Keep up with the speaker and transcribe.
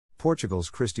Portugal's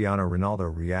Cristiano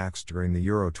Ronaldo reacts during the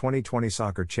Euro 2020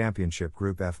 Soccer Championship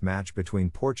Group F match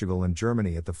between Portugal and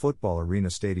Germany at the Football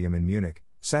Arena Stadium in Munich,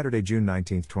 Saturday, June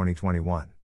 19,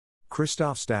 2021.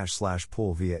 Christoph /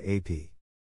 Pool via AP.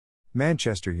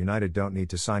 Manchester United don't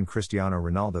need to sign Cristiano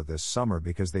Ronaldo this summer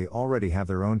because they already have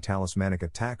their own talismanic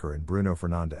attacker in Bruno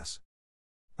Fernandes.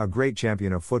 A great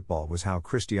champion of football was how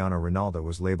Cristiano Ronaldo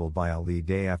was labeled by Ali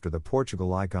day after the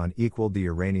Portugal icon equaled the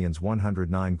Iranians'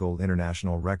 109-goal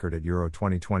international record at Euro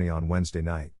 2020 on Wednesday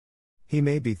night. He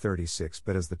may be 36,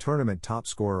 but as the tournament top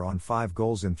scorer on 5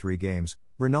 goals in 3 games,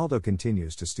 Ronaldo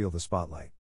continues to steal the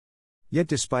spotlight. Yet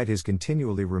despite his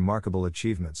continually remarkable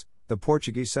achievements, the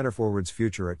Portuguese centre-forward's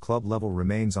future at club level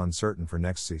remains uncertain for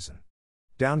next season.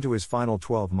 Down to his final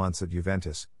 12 months at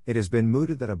Juventus, it has been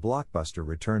mooted that a blockbuster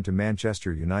return to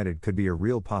Manchester United could be a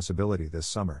real possibility this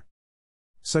summer.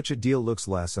 Such a deal looks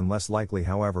less and less likely,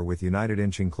 however, with United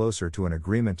inching closer to an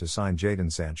agreement to sign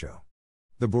Jadon Sancho.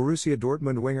 The Borussia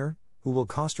Dortmund winger, who will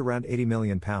cost around £80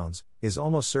 million, is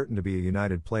almost certain to be a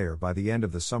United player by the end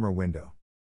of the summer window.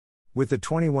 With the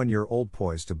 21-year-old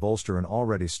poised to bolster an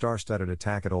already star-studded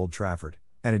attack at Old Trafford,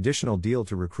 an additional deal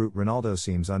to recruit Ronaldo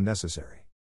seems unnecessary.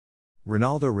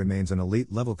 Ronaldo remains an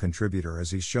elite-level contributor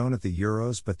as he's shown at the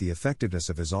Euros, but the effectiveness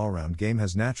of his all-round game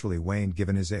has naturally waned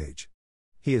given his age.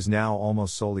 He is now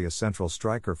almost solely a central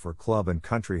striker for club and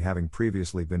country, having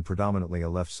previously been predominantly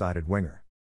a left-sided winger.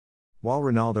 While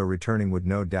Ronaldo returning would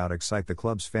no doubt excite the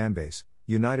club's fanbase,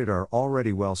 United are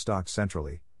already well-stocked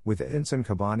centrally, with Edinson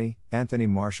Cavani, Anthony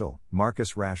Martial,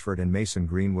 Marcus Rashford and Mason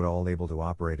Greenwood all able to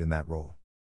operate in that role.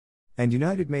 And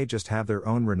United may just have their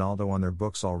own Ronaldo on their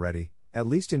books already, at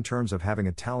least in terms of having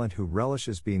a talent who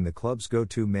relishes being the club's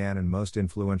go-to man and most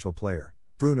influential player,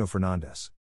 Bruno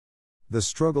Fernandes. The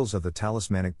struggles of the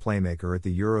talismanic playmaker at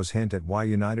the Euros hint at why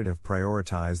United have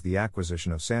prioritized the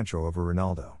acquisition of Sancho over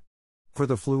Ronaldo. For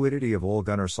the fluidity of Ole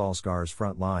Gunnar Solskjaer's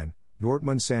front line,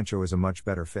 Dortmund Sancho is a much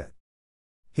better fit.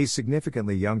 He's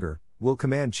significantly younger, will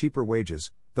command cheaper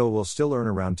wages, though will still earn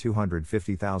around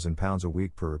 £250,000 a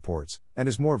week per reports, and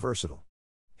is more versatile.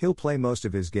 He'll play most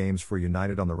of his games for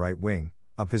United on the right wing,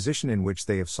 a position in which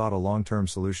they have sought a long-term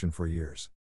solution for years.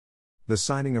 The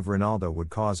signing of Ronaldo would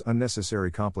cause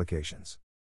unnecessary complications.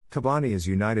 Cavani is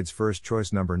United's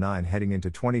first-choice number 9 heading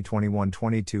into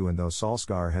 2021-22, and though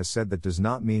Solskjaer has said that does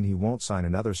not mean he won't sign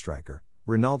another striker,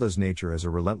 Ronaldo's nature as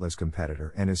a relentless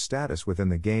competitor and his status within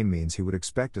the game means he would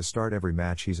expect to start every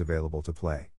match he's available to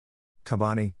play.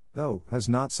 Cavani, though, has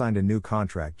not signed a new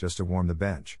contract just to warm the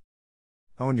bench.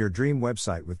 Own your dream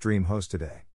website with DreamHost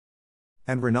today.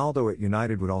 And Ronaldo at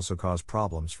United would also cause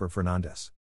problems for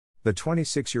Fernandes. The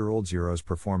 26-year-old's Euros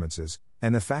performances,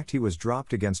 and the fact he was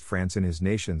dropped against France in his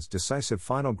nation's decisive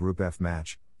final Group F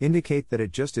match, indicate that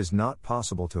it just is not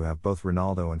possible to have both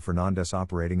Ronaldo and Fernandes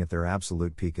operating at their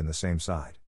absolute peak in the same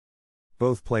side.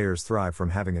 Both players thrive from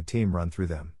having a team run through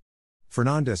them.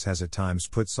 Fernandes has at times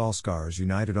put Solskjaer's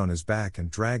United on his back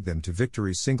and dragged them to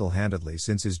victories single-handedly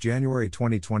since his January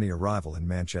 2020 arrival in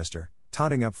Manchester,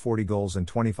 totting up 40 goals and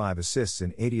 25 assists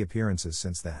in 80 appearances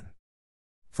since then.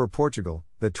 For Portugal,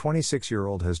 the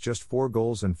 26-year-old has just 4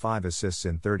 goals and 5 assists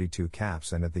in 32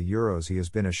 caps, and at the Euros he has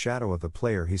been a shadow of the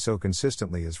player he so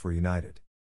consistently is for United.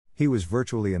 He was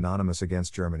virtually anonymous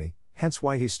against Germany, hence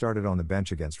why he started on the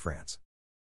bench against France.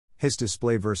 His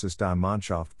display versus Die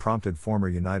Mannschaft prompted former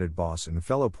United boss and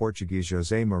fellow Portuguese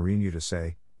José Mourinho to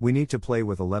say, "We need to play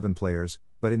with 11 players,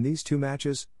 but in these 2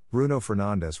 matches, Bruno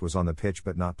Fernandes was on the pitch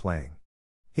but not playing.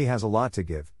 He has a lot to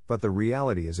give, but the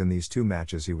reality is in these 2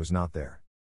 matches he was not there."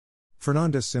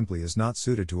 Fernandes simply is not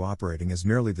suited to operating as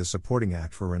merely the supporting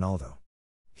act for Ronaldo.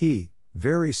 He,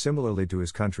 very similarly to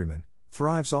his countrymen,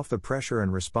 thrives off the pressure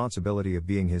and responsibility of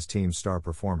being his team's star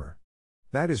performer.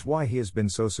 That is why he has been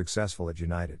so successful at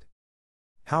United.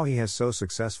 How he has so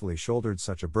successfully shouldered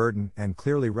such a burden, and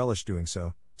clearly relished doing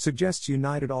so, suggests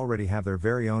United already have their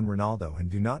very own Ronaldo and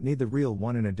do not need the real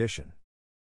one in addition.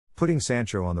 Putting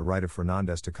Sancho on the right of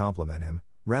Fernandes to complement him,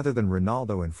 rather than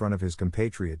Ronaldo in front of his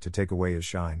compatriot to take away his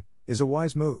shine, is a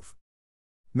wise move.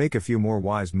 Make a few more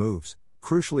wise moves,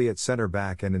 crucially at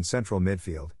centre-back and in central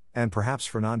midfield, and perhaps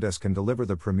Fernandes can deliver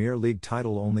the Premier League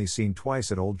title only seen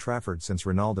twice at Old Trafford since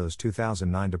Ronaldo's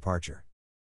 2009 departure.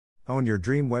 Own your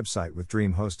dream website with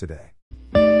DreamHost today.